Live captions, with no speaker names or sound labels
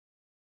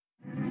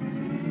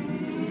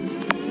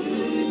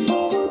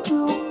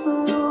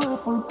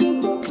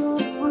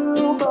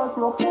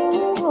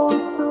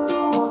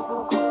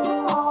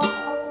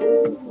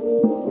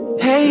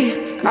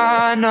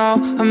I know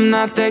I'm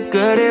not that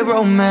good at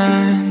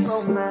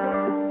romance.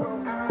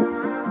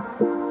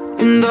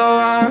 And though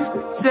I'm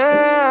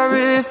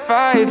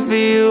terrified for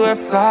you, I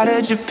fly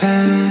to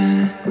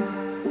Japan.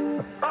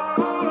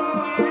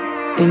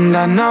 And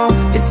I know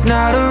it's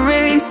not a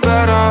race,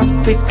 but I'll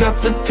pick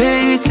up the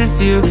pace if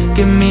you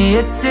give me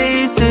a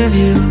taste of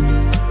you.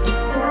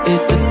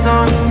 Is there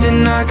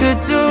something I could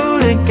do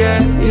to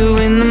get you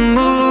in the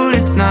mood?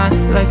 It's not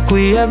like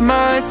we have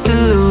much to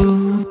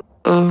lose.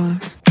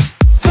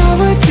 How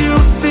would you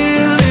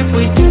feel if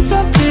we did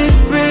something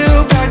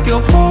real? Back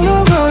your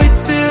Polaroid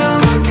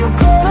film.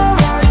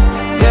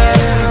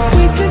 Yeah,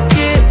 we could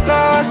get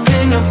lost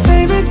in your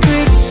favorite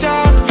thrift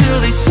shop till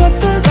they shut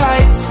the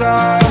lights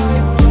off.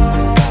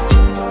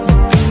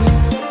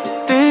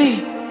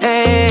 3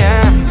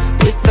 a.m.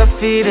 with our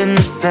feet in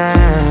the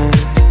sand.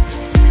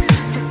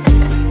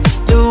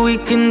 We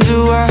can do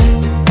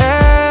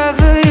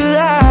whatever you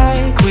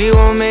like. We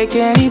won't make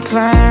any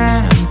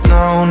plans.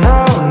 No,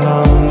 no, no,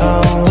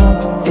 no.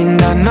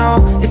 And I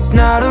know it's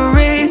not a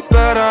race,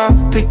 but I'll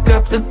pick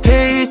up the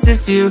pace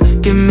if you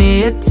give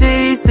me a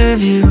taste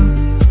of you.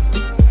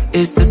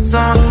 Is there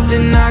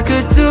something I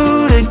could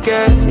do to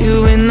get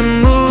you in the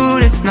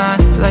mood? It's not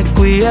like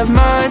we have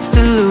much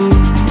to lose.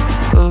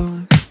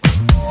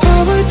 How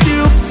would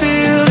you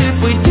feel if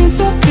we did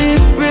something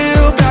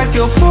real? Back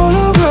your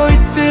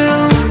Polaroid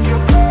film.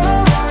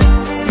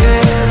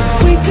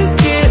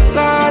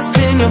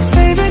 Your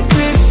favorite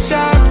thrift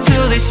shop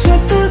till they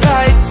shut the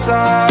lights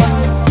off.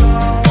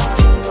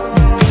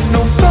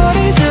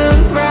 Nobody's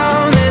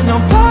around, there's no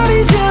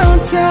parties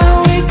downtown.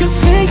 We could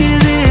figure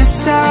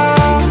this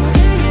out.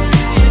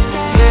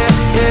 Yeah,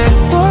 yeah.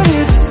 What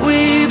if we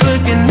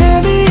book an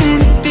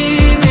Airbnb,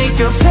 make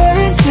your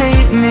parents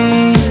hate me?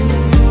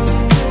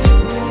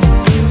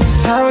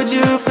 How would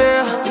you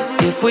feel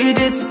if we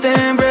did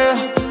something real?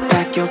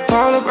 Back your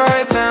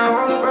Polaroid film.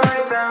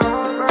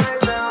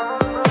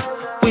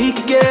 We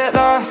could get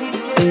lost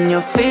in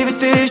your favorite